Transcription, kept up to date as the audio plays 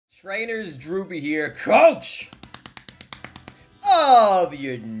Trainers, Drewby here, coach of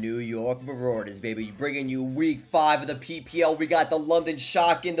your New York Marauders, baby. Bringing you week 5 of the PPL. We got the London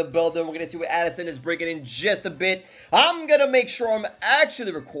Shock in the building. We're going to see what Addison is bringing in just a bit. I'm going to make sure I'm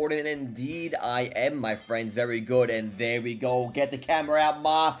actually recording, and indeed I am, my friends. Very good, and there we go. Get the camera out,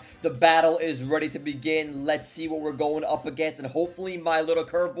 Ma. The battle is ready to begin. Let's see what we're going up against, and hopefully my little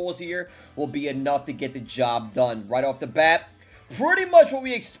curveballs here will be enough to get the job done. Right off the bat, pretty much what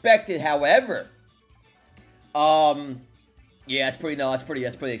we expected, however. Yeah, that's pretty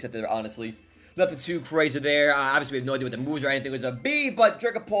expected, honestly. Nothing too crazy there. Obviously, we have no idea what the moves or anything was going to be, but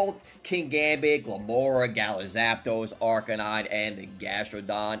Dragapult, King Gambit, Glamora, Galazapdos, Arcanine, and the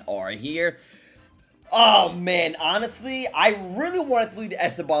Gastrodon are here. Oh, man, honestly, I really wanted to lead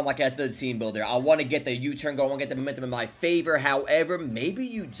Esteban like I said, the team builder. I want to get the U-turn going, get the momentum in my favor. However, maybe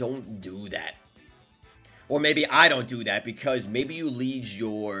you don't do that. Or maybe I don't do that, because maybe you lead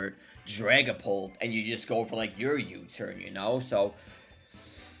your Dragapult and you just go for like your U-turn, you know? So,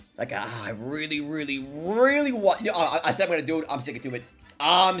 like, I really want, you know, I said I'm gonna do it. I'm sticking to it.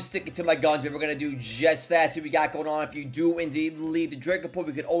 I'm sticking to my guns. We're gonna do just that. See what we got going on. If you do indeed lead the Dragapult,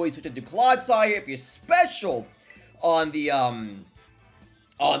 we can always switch into Clodsire. If you're special on the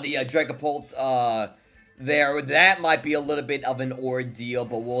Dragapult, there, that might be a little bit of an ordeal,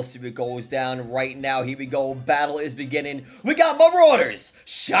 but we'll see what goes down right now. Here we go. Battle is beginning. We got Marauders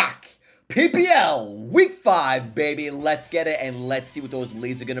Shock PPL Week 5, baby. Let's get it, and let's see what those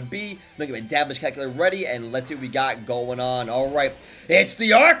leads are going to be. I'm going to get my damage calculator ready, and let's see what we got going on. All right. It's the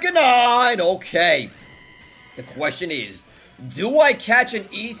Arcanine. Okay. The question is, do I catch an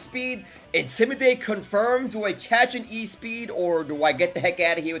E-Speed? Intimidate confirm. Do I catch an E-Speed, or do I get the heck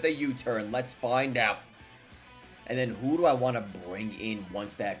out of here with a U-turn? Let's find out. And then who do I want to bring in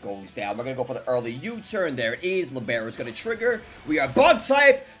once that goes down? We're going to go for the early U-turn. There it is. Libera's going to trigger. We are bug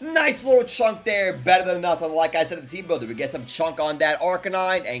type. Nice little chunk there. Better than nothing. Like I said in the team builder, we get some chunk on that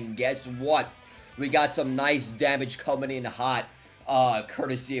Arcanine. And guess what? We got some nice damage coming in hot.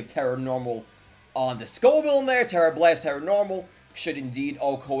 Courtesy of Terra Normal on the Scovillain there. Terra Blast, Terra Normal. Should indeed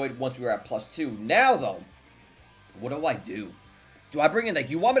OHKO it once we were at +2. Now, though, what do? Do I bring in, like,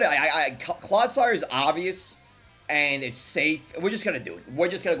 you want me to... Clodsire is obvious. And it's safe. We're just going to do it. We're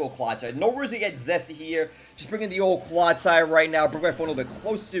just going to go Clodsire. No reason to get zesty here. Just bring in the old Clodsire right now. Bring my phone a little bit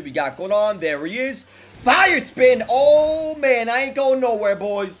closer to see what we got going on. There he is. Fire Spin. Oh, man. I ain't going nowhere,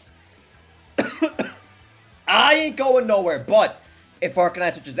 boys. I ain't going nowhere. But if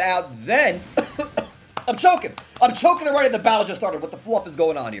Arcanine switches out, then... I'm choking. I'm choking already. The battle just started. What the fluff is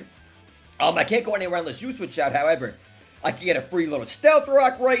going on here? I can't go anywhere unless you switch out. However, I can get a free little Stealth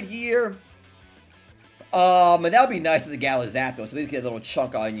Rock right here. And that would be nice to the Galazapdos, so they get a little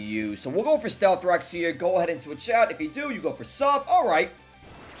chunk on you. So we'll go for Stealth Rocks here. Go ahead and switch out. If you do, you go for Sub. Alright.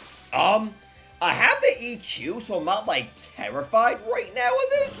 I have the EQ, so I'm not, like, terrified right now of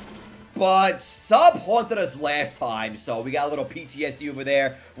this. But Sub haunted us last time, so we got a little PTSD over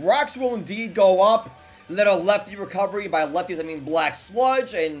there. Rocks will indeed go up. Little lefty recovery. By lefties, I mean Black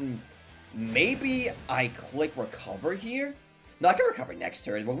Sludge. And maybe I click Recover here. No, I can recover next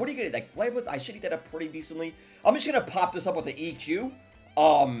turn, but what are you gonna, like, Flame Blitz? I should eat that up pretty decently. I'm just gonna pop this up with the EQ.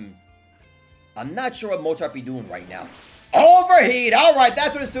 I'm not sure what Mozart be doing right now. Overheat! Alright,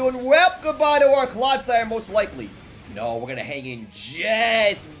 that's what it's doing. Well, goodbye to our Clodsire, most likely. No, we're gonna hang in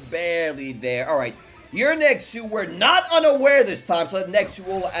just barely there. Alright, your next two, we're not unaware this time, so the next two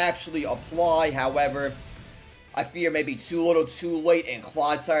will actually apply. However, I fear maybe too little too late, and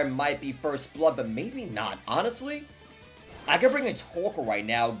Clodsire might be first blood, but maybe not. Honestly, I can bring in Torkoal right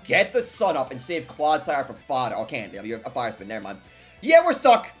now, get the sun up, and save Clodsire for fodder. Oh, can't. You're a Fire Spin. Never mind. Yeah, we're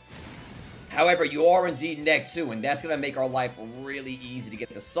stuck. However, you are indeed next to, and that's going to make our life really easy to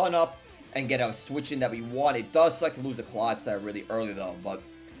get the sun up and get a switch in that we want. It does suck to lose the Clodsire really early, though, but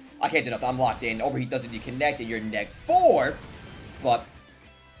I can't do nothing. I'm locked in. Overheat doesn't deconnect, and you're neck 4. But,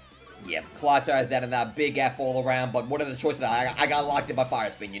 yeah, Clodsire has that and that big F all around, but what are the choices? I got locked in by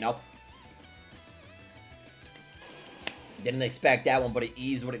Fire Spin, you know? Didn't expect that one, but it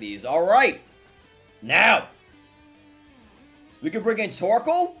is what it is. Alright. Now, we can bring in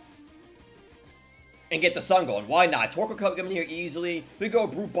Torkoal and get the sun going. Why not? Torkoal come in here easily. We go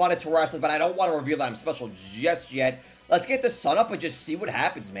Brute Bonnet Terrasses, but I don't want to reveal that I'm special just yet. Let's get the sun up and just see what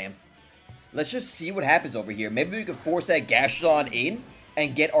happens, man. Let's just see what happens over here. Maybe we can force that Gastrodon in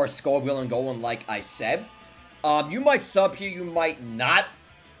and get our Scovillain going like I said. You might sub here, you might not.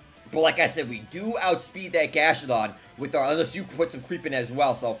 But like I said, we do outspeed that Gastrodon with our, unless you put some creep in as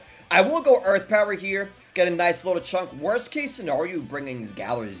well. So I will go Earth Power here, get a nice little chunk. Worst case scenario, bring in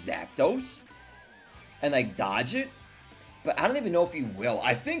Galazapdos and like dodge it. But I don't even know if he will.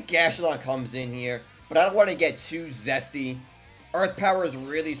 I think Gastrodon comes in here, but I don't want to get too zesty. Earth Power is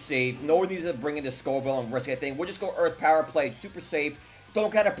really safe. No one needs to bring in the scovillain and risk anything. We'll just go Earth Power, play it super safe.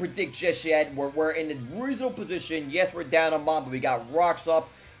 Don't gotta predict just yet. We're in a reasonable position. Yes, we're down on Mon, but we got Rocks up,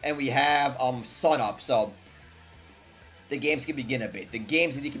 and we have Sun up. So, the games can begin a bit. The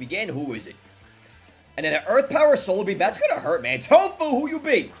games can begin. Who is it? And then an Earth Power Solar Beam. That's gonna hurt, man. Tofu, who you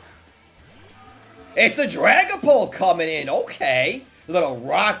be? It's the Dragapult coming in. Okay. A little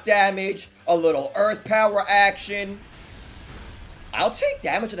rock damage. A little Earth Power action. I'll take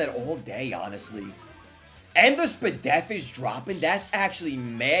damage on that all day, honestly. And the Spadef is dropping. That's actually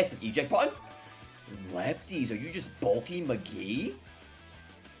massive. Eject button? Lefties. Are you just bulky McGee?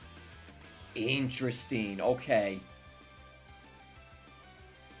 Interesting. Okay.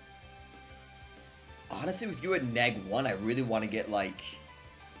 Honestly, with you at neg 1, I really want to get, like...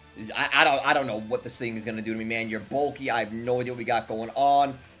 I don't know what this thing is going to do to me, man. You're bulky. I have no idea what we got going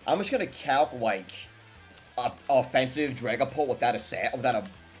on. I'm just going to calc, like... offensive Dragapult without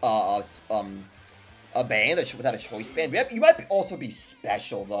a band, without a choice band. You might also be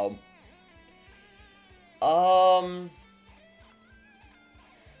special though. Ugh.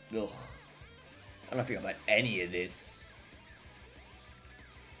 I don't know if I feel about any of this.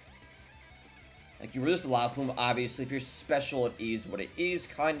 Like, you resist the Lava Plume, obviously. If you're special, it is what it is,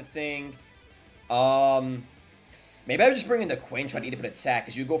 kind of thing. Maybe I would just bring in the Quinn, try to eat up an attack,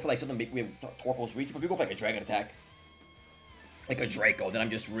 because you go for, like, something we have Torkoal's reach, but if you go for, like, a Dragon attack, like a Draco, then I'm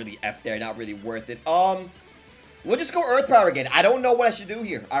just really F there, not really worth it. We'll just go Earth Power again. I don't know what I should do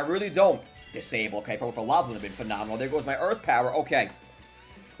here. I really don't. Disable, okay, for Lava would have been phenomenal. There goes my Earth Power, okay.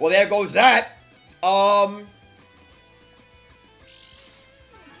 Well, there goes that.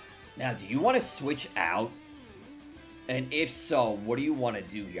 Now, do you want to switch out? And if so, what do you want to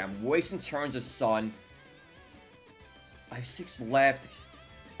do here? I'm wasting turns of Sun. I have 6 left.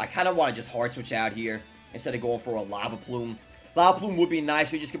 I kind of want to just hard switch out here instead of going for a Lava Plume. Lava Plume would be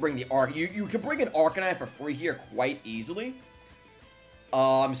nice. We just could bring the Arc. You could bring an Arcanine for free here quite easily. So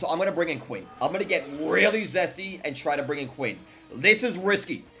I'm going to bring in Quinn. I'm going to get really zesty and try to bring in Quinn. This is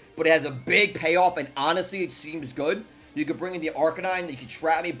risky, but it has a big payoff, and honestly, it seems good. You could bring in the Arcanine, you could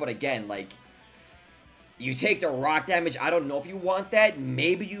trap me, but again, like, you take the rock damage. I don't know if you want that.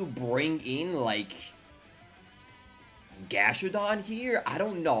 Maybe you bring in, like, Gastrodon here? I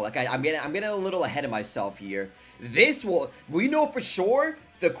don't know. Like, I'm getting a little ahead of myself here. This will... We know for sure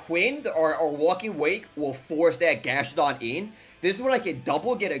the Quinn or Walking Wake will force that Gastrodon in. This is when I can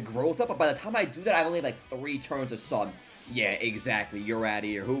double get a growth up, but by the time I do that, I only have, like, 3 turns of Sun. Yeah, exactly. You're out of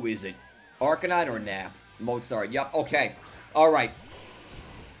here. Who is it? Arcanine or nah? Mozart. Yup. Okay. Alright.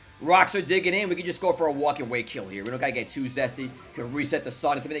 Rocks are digging in. We can just go for a Walking Wake kill here. We don't gotta get too zesty. Can reset the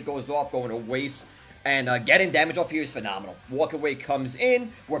Sun. If it goes off, going to waste. And getting damage off here is phenomenal. Walking Wake comes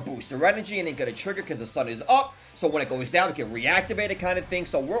in. We're booster energy and ain't gonna trigger because the Sun is up. So when it goes down, we can reactivate it kind of thing.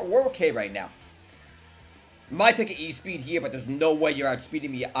 So we're okay right now. Might take an E-speed here, but there's no way you're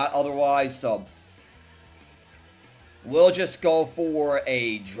outspeeding me otherwise. So we'll just go for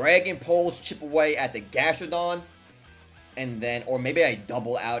a Dragon Pulse, chip away at the Gastrodon. And then, or maybe I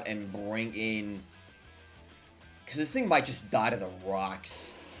double out and bring in... Because this thing might just die to the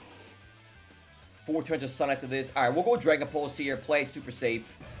rocks. 4 turns of Sun after this. Alright, we'll go Dragon Pulse here. Play it super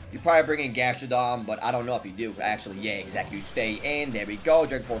safe. You probably bring in Gastrodon, but I don't know if you do. Actually, yeah, exactly. You stay in. There we go.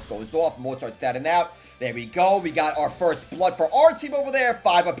 Dragon Pulse goes off. Mozart's starting out. There we go. We got our first blood for our team over there.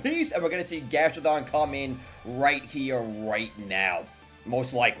 5 apiece. And we're going to see Gastrodon come in right here, right now.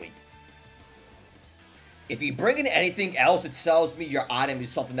 Most likely. If you bring in anything else, it tells me your item is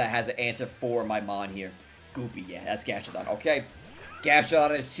something that has an answer for my Mon here. Goopy, yeah, that's Gastrodon. Okay.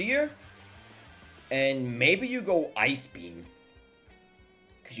 Gastrodon is here. And maybe you go Ice Beam.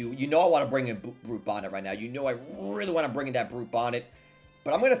 Because you know I want to bring in Brute Bonnet right now. You know I really want to bring in that Brute Bonnet.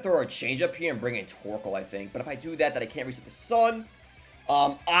 But I'm going to throw a change up here and bring in Torkoal, I think. But if I do that, then I can't reset the Sun.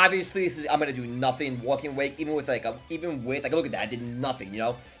 Obviously, I'm going to do nothing. Walking Wake, even with, like, look at that. I did nothing, you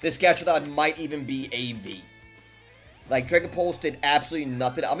know? This Gastrodon might even be AV. Like, Dragon Pulse did absolutely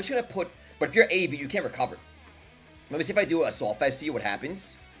nothing. I'm just going to put... But if you're AV, you can't recover. Let me see if I do a Assault Vest to you, what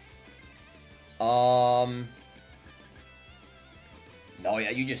happens. No,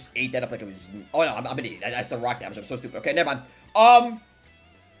 yeah, you just ate that up like it was... Oh, no, I'm an idiot. That's the rock damage. I'm so stupid. Okay, never mind.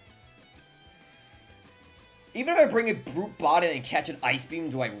 Even if I bring a Brute Bonnet and catch an Ice Beam,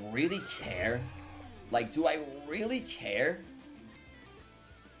 do I really care? Like, do I really care?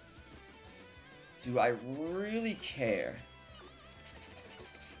 Do I really care?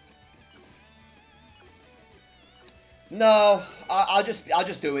 No, I'll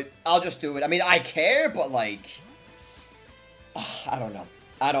just do it. I'll just do it. I mean, I care, but like... I don't know.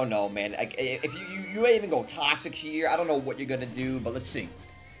 I don't know, man. Like, if you may even go Toxic here, I don't know what you're gonna do, but let's see.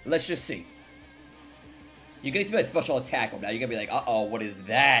 Let's just see. You're gonna see my special attack now. You're gonna be like, uh-oh, what is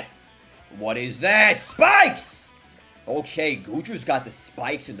that? What is that? Spikes! Okay, Goodru's got the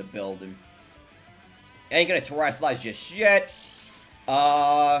spikes in the building. Ain't gonna terrestrialize just yet.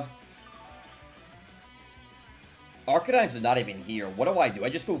 Arcanine's not even here. What do? I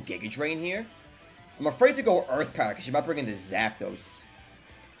just go Giga Drain here? I'm afraid to go Earth Power because she might bring in the Zapdos.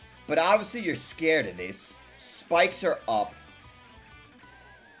 But obviously you're scared of this. Spikes are up.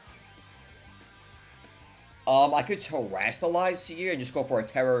 I could terrestrialize here and just go for a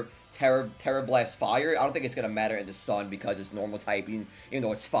Terra Blast Fire. I don't think it's gonna matter in the sun because it's normal typing. Even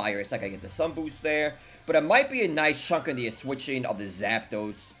though it's fire, it's not gonna get the sun boost there. But it might be a nice chunk in the switching of the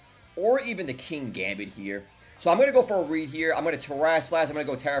Zapdos. Or even the King Gambit here. So I'm gonna go for a read here. I'm gonna terrestrialize. I'm gonna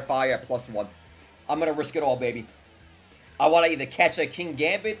go Terra Fire at +1. I'm gonna risk it all, baby. I want to either catch a King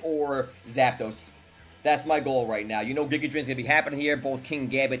Gambit or Zapdos. That's my goal right now. You know Giga Drain's going to be happening here. Both King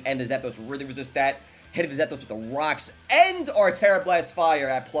Gambit and the Zapdos really resist that. Hitting the Zapdos with the rocks and our Terra Blast Fire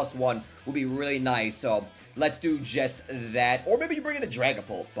at +1 will be really nice. So let's do just that. Or maybe you bring in the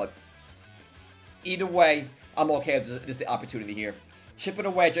Dragapult. But either way, I'm okay with this opportunity here. Chipping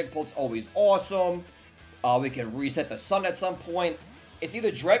away Dragapult's always awesome. We can reset the sun at some point. It's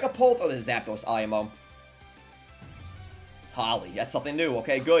either Dragapult or the Zapdos IMO. Holly, that's something new.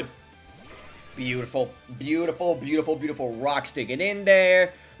 Okay, good. Beautiful, beautiful, beautiful, beautiful rock sticking in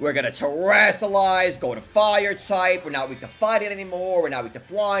there. We're gonna terrestrialize, go to fire type. We're not weak to fighting anymore. We're not weak to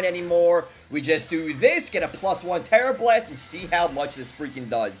flying anymore. We just do this, get a +1 Terra Blast, and see how much this freaking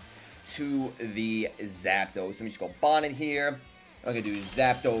does to the Zapdos. Let me just go Bonnet here. I'm gonna do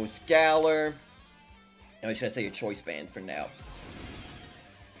Zapdos Galar. I'm just gonna say your choice band for now.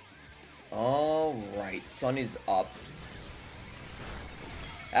 Alright, sun is up.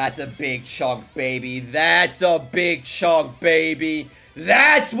 That's a big chunk, baby. That's a big chunk, baby.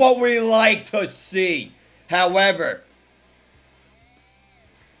 That's what we like to see. However,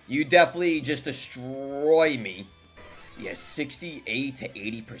 you definitely just destroy me. Yeah, 68 to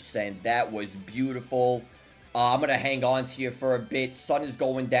 80%. That was beautiful. I'm going to hang on to you for a bit. Sun is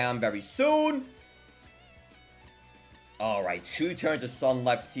going down very soon. Alright, 2 turns of sun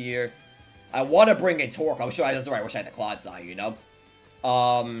left here. I want to bring in Torque. I'm sure that's right. I wish I had the Clodsire, you know?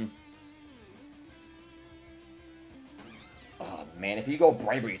 Oh, man, if you go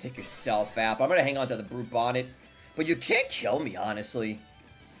Bravery, you take yourself out. But I'm going to hang on to the Brute Bonnet. But you can't kill me, honestly.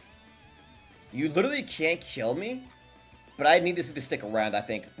 You literally can't kill me. But I need this to stick around, I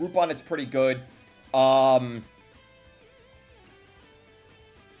think. Brute Bonnet's pretty good. Yeah,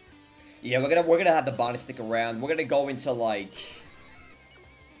 we're gonna have the Bonnet stick around. We're gonna go into, like...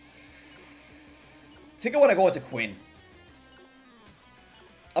 I think I want to go into Quinn.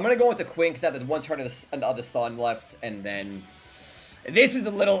 I'm going to go into Quinn because I have the 1 turn of the other sun left. And then... This is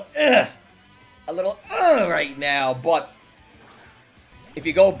a little right now. But... If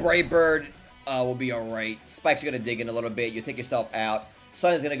you go Brave Bird, we'll be alright. Spike's going to dig in a little bit. You take yourself out.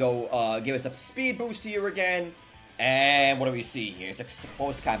 Sun is going to go give us a speed boost here again. And what do we see here? It's a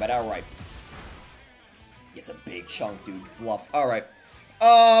close combat. Alright. It's a big chunk, dude. Fluff. Alright.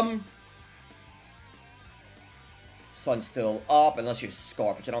 Sun's still up, unless you're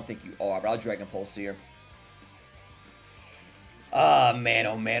Scarf, which I don't think you are, but I'll Dragon Pulse here. Oh, man,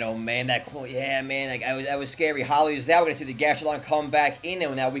 oh, man, oh, man, yeah, man, like, that was scary. Holly is out, we're gonna see the Gastrodon come back in,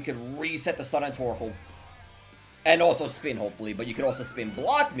 and now we could reset the Sun on Torkoal. And also spin, hopefully, but you could also spin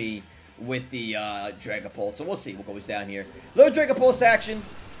block me with the Dragon Pulse, so we'll see what goes down here. Little Dragon Pulse action,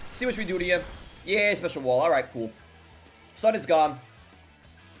 see what we do to you. Yeah, special wall, alright, cool. Sun is gone.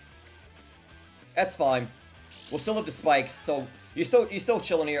 That's fine. We'll still have the spikes, so you're still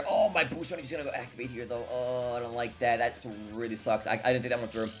chilling here. Oh, my boost is gonna go activate here though. Oh, I don't like that. That really sucks. I didn't think that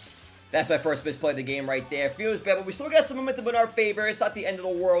went through. That's my first misplay of the game right there. Feels bad, but we still got some momentum in our favor. It's not the end of the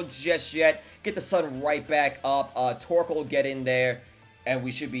world just yet. Get the sun right back up. Torkoal will get in there, and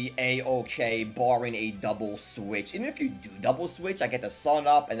we should be a-okay, barring a double switch. Even if you do double switch, I get the sun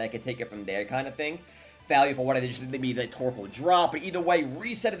up, and I can take it from there, kind of thing. Value for what I did, just maybe the Torkoal drop. But either way,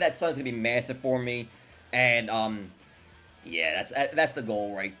 resetting that sun is gonna be massive for me. And, yeah, that's the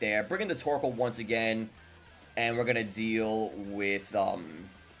goal right there. Bring in the Torkoal once again, and we're gonna deal with, this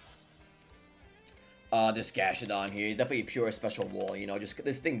Gastrodon here. Definitely a pure special wall, you know, just,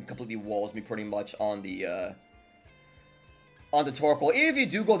 this thing completely walls me pretty much on the Torkoal. Even if you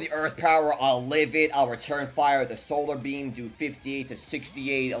do go the Earth Power, I'll live it. I'll return fire with the Solar Beam, do 58 to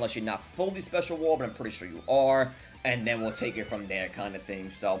 68, unless you're not fully special wall, but I'm pretty sure you are. And then we'll take it from there, kind of thing,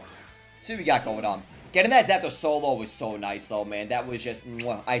 so... See what we got going on. Getting that Zapdos solo was so nice, though, man. That was just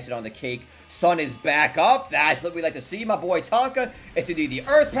icing on the cake. Sun is back up. That's what we like to see, my boy Tonka. It's indeed the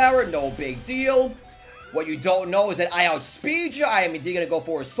Earth Power. No big deal. What you don't know is that I outspeed you. I am indeed going to go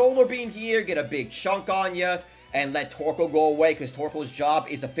for a Solar Beam here. Get a big chunk on you. And let Torkoal go away, because Torkoal's job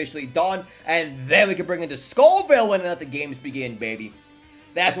is officially done. And then we can bring in the Scovillain and let the games begin, baby.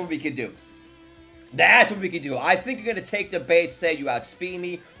 That's what we can do. That's what we can do. I think you're going to take the bait, say you outspeed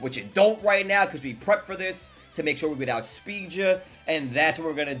me, which you don't right now because we prepped for this to make sure we would outspeed you. And that's what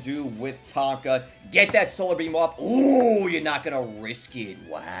we're going to do with Tonka. Get that Solar Beam off. Ooh, you're not going to risk it.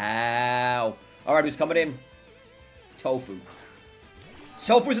 Wow. All right, who's coming in? Tofu.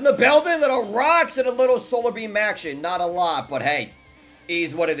 Tofu's in the building. Little rocks and a little Solar Beam action. Not a lot, but hey,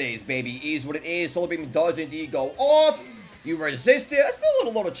 is what it is, baby. Is what it is. Solar Beam does indeed go off. You resist it. That's still a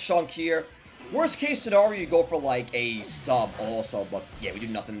little chunk here. Worst case scenario, you go for like a sub also, but yeah, we do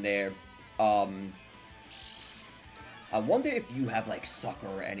nothing there. I wonder if you have like Sucker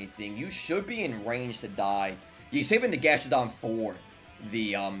or anything. You should be in range to die. You're saving the Gastrodon for the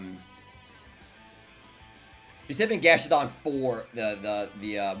You're saving Gastrodon for the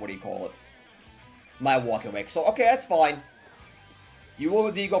what do you call it? My walking away. So okay, that's fine. You will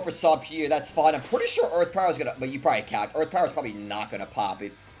indeed go for sub here. That's fine. I'm pretty sure Earth Power is gonna, but you probably can't. Earth Power is probably not gonna pop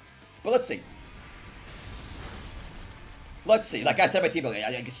it. But let's see. Let's see. Like I said, my team,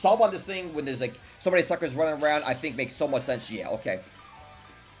 I sub on this thing when there's like so many suckers running around. I think makes so much sense. Yeah, okay.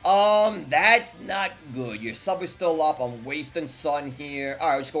 That's not good. Your sub is still up. I'm wasting Sun here. All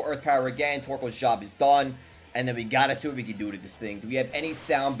right, let's go Earth Power again. Torkoal's job is done, and then we gotta see what we can do to this thing. Do we have any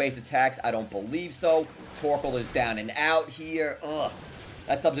sound-based attacks? I don't believe so. Torkoal is down and out here. Ugh,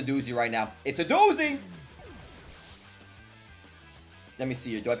 that sub's a doozy right now. It's a doozy. Let me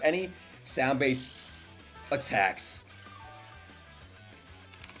see here. Do I have any sound-based attacks?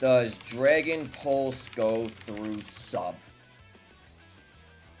 Does Dragon Pulse go through sub?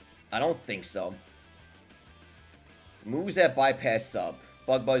 I don't think so. Moves that bypass sub.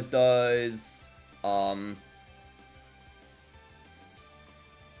 Bug Buzz does. Alright.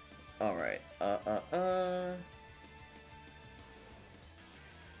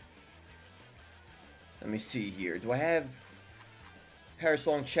 Let me see here. Do I have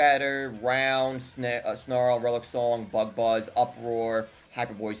Parasong, Chatter, Round, Snarl, Relic Song, Bug Buzz, Uproar,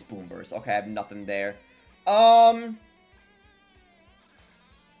 Hyper Voice, Boom Burst? Okay, I have nothing there. Dang,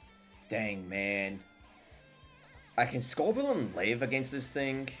 man. I can Scovillain live against this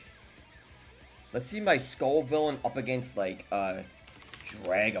thing. Let's see my Scovillain up against, like, Dragapult.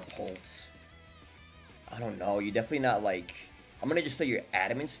 I don't know. You're definitely not, like... I'm gonna just say you're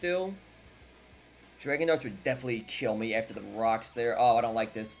adamant still. Dragon Darts would definitely kill me after the rocks there. Oh, I don't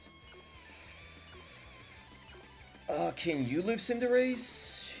like this. Can you live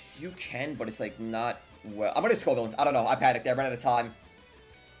Cinderace? You can, but it's, like, not well. I'm gonna Scovillain. I don't know. I panicked there. I ran out of time.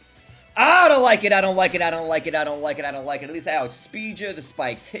 I don't like it. I don't like it. I don't like it. I don't like it. I don't like it. At least I outspeed you. The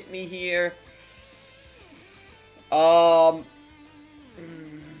spikes hit me here. I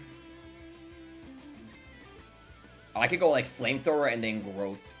could go like Flamethrower and then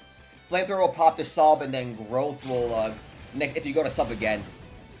Growth. Flamethrower will pop the sub and then Growth will, if you go to sub again.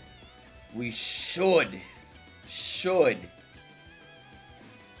 We should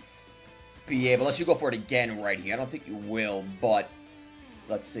be able, unless you go for it again right here. I don't think you will, but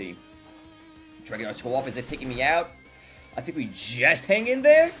let's see. Dragon Darts go off. Is it taking me out? I think we just hang in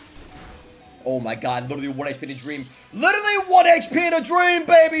there. Oh my god, literally 1 HP in a dream. Literally 1 HP in a dream,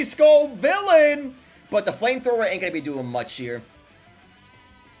 baby! Scovillain! But the Flamethrower ain't gonna be doing much here.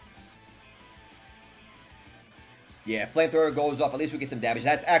 Yeah, Flamethrower goes off. At least we get some damage.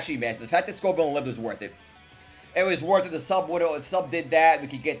 That's actually massive. The fact that Scovillain lived was worth it. It was worth it. The sub did that. We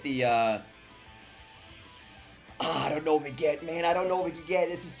could get the, I don't know what we get, man. I don't know what we could get.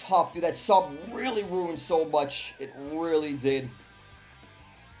 This is tough, dude. That sub really ruined so much. It really did.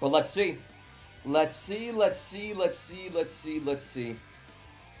 But let's see. Let's see.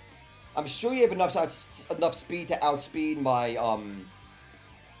 I'm sure you have enough speed to outspeed my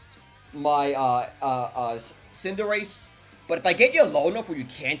Cinderace. But if I get you low enough where you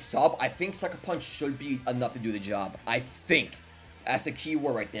can't sub, I think Sucker Punch should be enough to do the job. I think. That's the key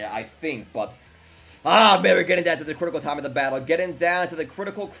word right there. I think, but... man, we're getting down to the critical time of the battle. Getting down to the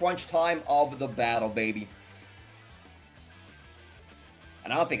critical crunch time of the battle, baby.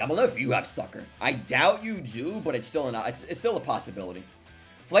 And I don't know if you have Sucker. I doubt you do, but it's still it's still a possibility.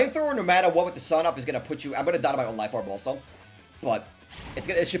 Flamethrower, no matter what with the sun up, is gonna put you. I'm gonna die to my own life orb also, but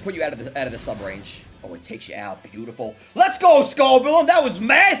it should put you out of the sub range. Oh, it takes you out. Beautiful. Let's go, Scovillain. That was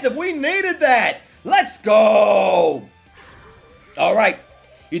massive. We needed that. Let's go. All right.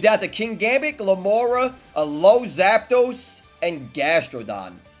 You're down to King Gambit, Glamora, a low Zapdos, and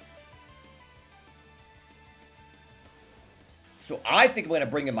Gastrodon. So I think I'm going to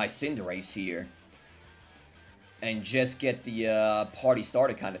bring in my Cinderace here. And just get the party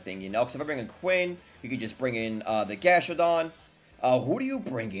started kind of thing, you know? Because if I bring in Quinn, you can just bring in the Gastrodon. Who do you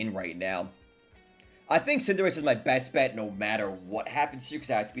bring in right now? I think Cinderace is my best bet no matter what happens here. Because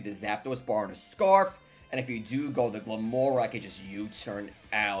I have to be the Zapdos bar and a Scarf. And if you do go the Glamora, I could just U-turn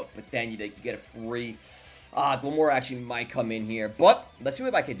out. But then you get a free... Glamora actually might come in here. But let's see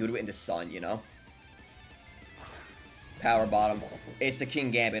what I can do to it in the sun, you know? Power Bottom. It's the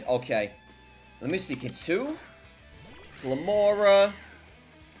King Gambit. Okay. Let me see. Kitsu. Glamora.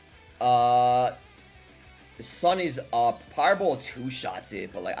 The sun is up. Fireball two-shots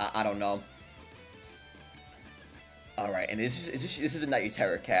it, but like I don't know. Alright, and this is a Night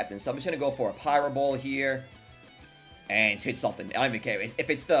Terror Captain, so I'm just gonna go for a Pyro Ball here. And hit something. I don't even care. If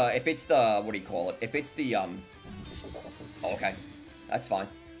it's the what do you call it? If it's the okay. That's fine.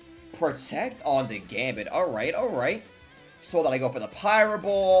 Protect on the Gambit. Alright, alright. So that I go for the Pyro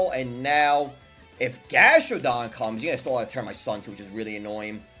Ball, and now if Gastrodon comes, you're gonna still have to turn my Sun to, which is really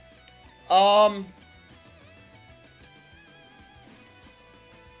annoying. Fireball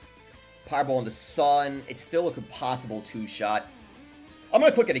in the Sun. It's still a possible two-shot. I'm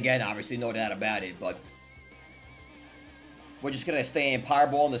gonna click it again, obviously, no doubt about it, but we're just gonna stay in.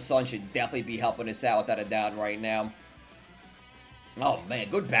 Fireball in the Sun should definitely be helping us out without a doubt right now. Oh man,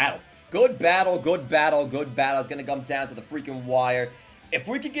 good battle. Good battle, good battle, good battle. It's gonna come down to the freaking wire. If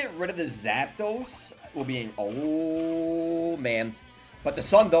we could get rid of the Zapdos, we'll be in... Oh, man. But the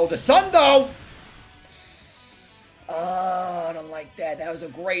Sun, though. The Sun, though! Oh, I don't like that. That was a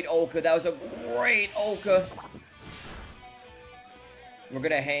great Oka. That was a great Oka. We're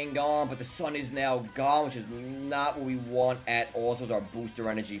going to hang on, but the Sun is now gone, which is not what we want at all. So is our booster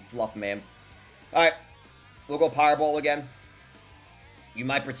energy fluff, man. Alright. We'll go Fireball again. You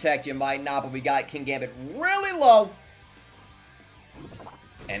might protect, you might not, but we got King Gambit really low.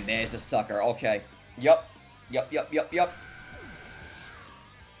 And there's the sucker. Okay. Yup. Yup.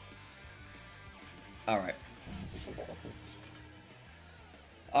 Alright.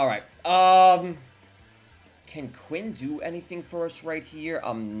 Alright. Can Quinn do anything for us right here?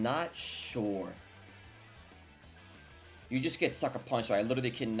 I'm not sure. You just get Sucker Punch. I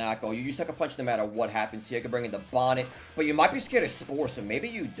literally cannot go. You use Sucker Punch no matter what happens here. I can bring in the Bonnet. But you might be scared of Spore, so maybe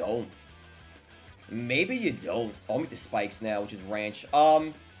you don't. Maybe you don't. I'll meet the Spikes now, which is Ranch.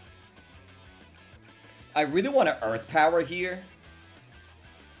 I really want to Earth Power here.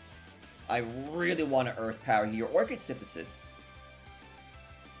 I really want to Earth Power here. Or I could Synthesis.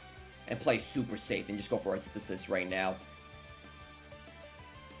 And play super safe and just go for a Synthesis right now.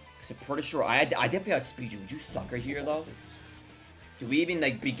 Because I'm pretty sure I definitely had Speed You. Would you Sucker here, though? Do we even,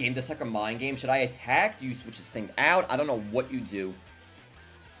 like, begin the Sucker Mind Game? Should I attack? Do you switch this thing out? I don't know what you do.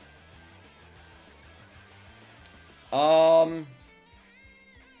 I'm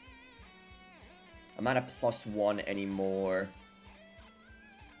not a +1 anymore.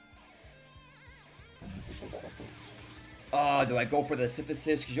 Do I go for the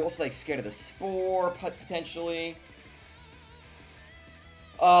Synthesis? Because you're also, like, scared of the Spore, potentially.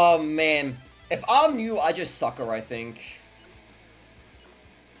 Oh, man. If I'm you, I just Sucker, I think.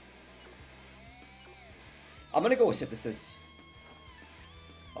 I'm gonna go with Synthesis.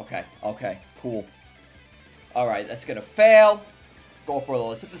 Okay, cool. Alright, that's gonna fail. Go for a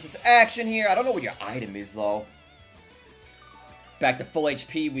little Synthesis action here. I don't know what your item is, though. Back to full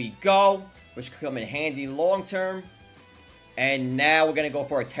HP we go, which could come in handy long term. And now we're gonna go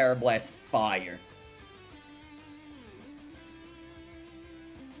for a Terra Blast Fire.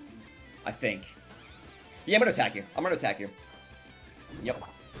 I think. Yeah, I'm gonna attack you. Yep.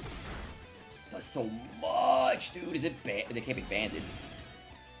 Does so much, dude. Is it banned? They can't be banded.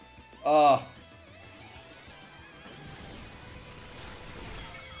 Ugh.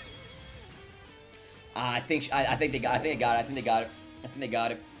 I think they got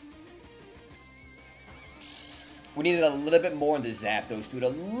it. We needed a little bit more in the Zapdos, dude. A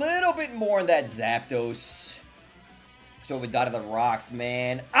little bit more in that Zapdos. So we died of the rocks,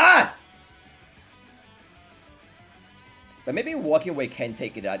 man. Ah! But maybe Walking Away can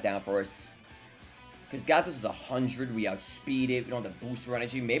take it down for us. Because Gyarados is 100. We outspeed it. We don't have the booster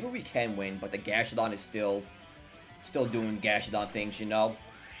energy. Maybe we can win, but the Gastrodon is still doing Gastrodon things, you know.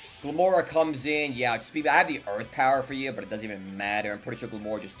 Glamora comes in. Yeah, outspeed. I have the Earth Power for you, but it doesn't even matter. I'm pretty sure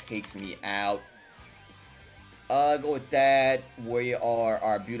Glamora just takes me out. Go with that. We are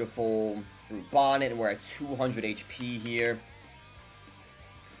our beautiful Bonnet, and we're at 200 HP here.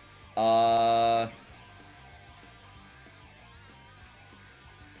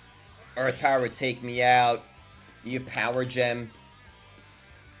 Earth Power would take me out. You have Power Gem.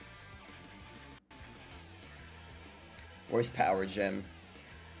 Where's Power Gem?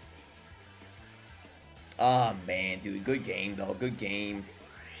 Oh, man, dude. Good game, though. Good game.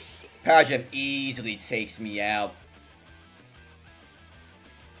 Power Gem easily takes me out.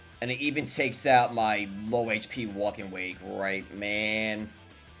 And it even takes out my low HP Walking Wake, right, man?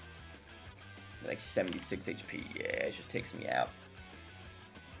 Like 76 HP. Yeah, it just takes me out.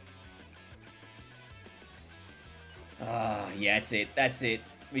 Yeah, that's it. That's it.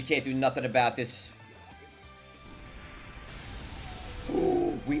 We can't do nothing about this.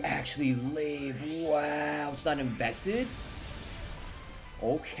 Ooh, we actually live. Wow, it's not invested?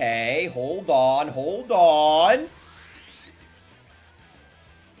 Okay, hold on, hold on.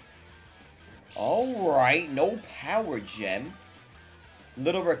 Alright, no Power Gem.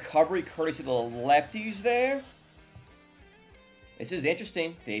 Little recovery courtesy of the lefties there. This is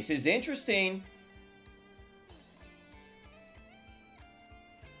interesting. This is interesting.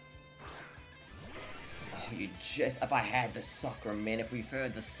 Oh, you just... If I had the sucker, man. If we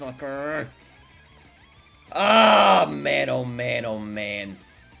had the sucker. Ah, man, oh, man, oh, man.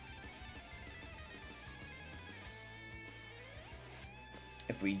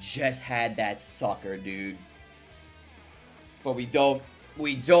 If we just had that sucker, dude. But we don't.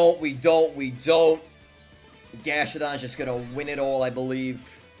 We don't. We don't. We don't. Gashadon's just gonna win it all, I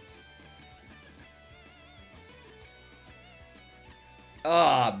believe.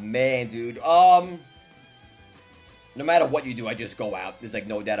 Ah, man, dude. No matter what you do, I just go out. There's like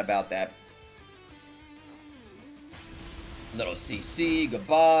no doubt about that. Little CC,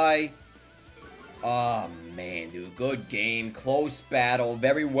 goodbye. Oh, man, dude. Good game. Close battle.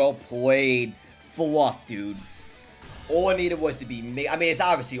 Very well played. Fluff, dude. All I needed was to be me. I mean, it's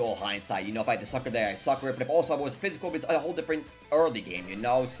obviously all hindsight. You know, if I had the sucker there, I sucker it. But if also I was physical, it's a whole different early game, you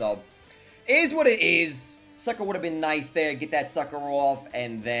know? So, it is what it is. Sucker would have been nice there. Get that sucker off.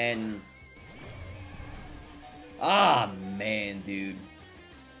 And then... Ah, man, dude.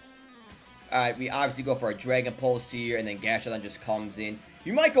 Alright, we obviously go for a Dragon Pulse here, and then Gashadon just comes in.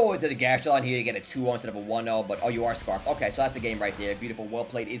 You might go into the Gashadon here to get a 2-0 instead of a 1-0, but oh, you are Scarf. Okay, so that's a game right there. Beautiful, well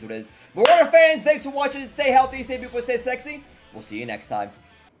played, is what it is. Marauder fans, thanks for watching. Stay healthy, stay beautiful, stay sexy. We'll see you next time.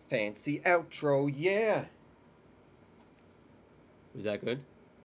 Fancy outro, yeah. Was that good?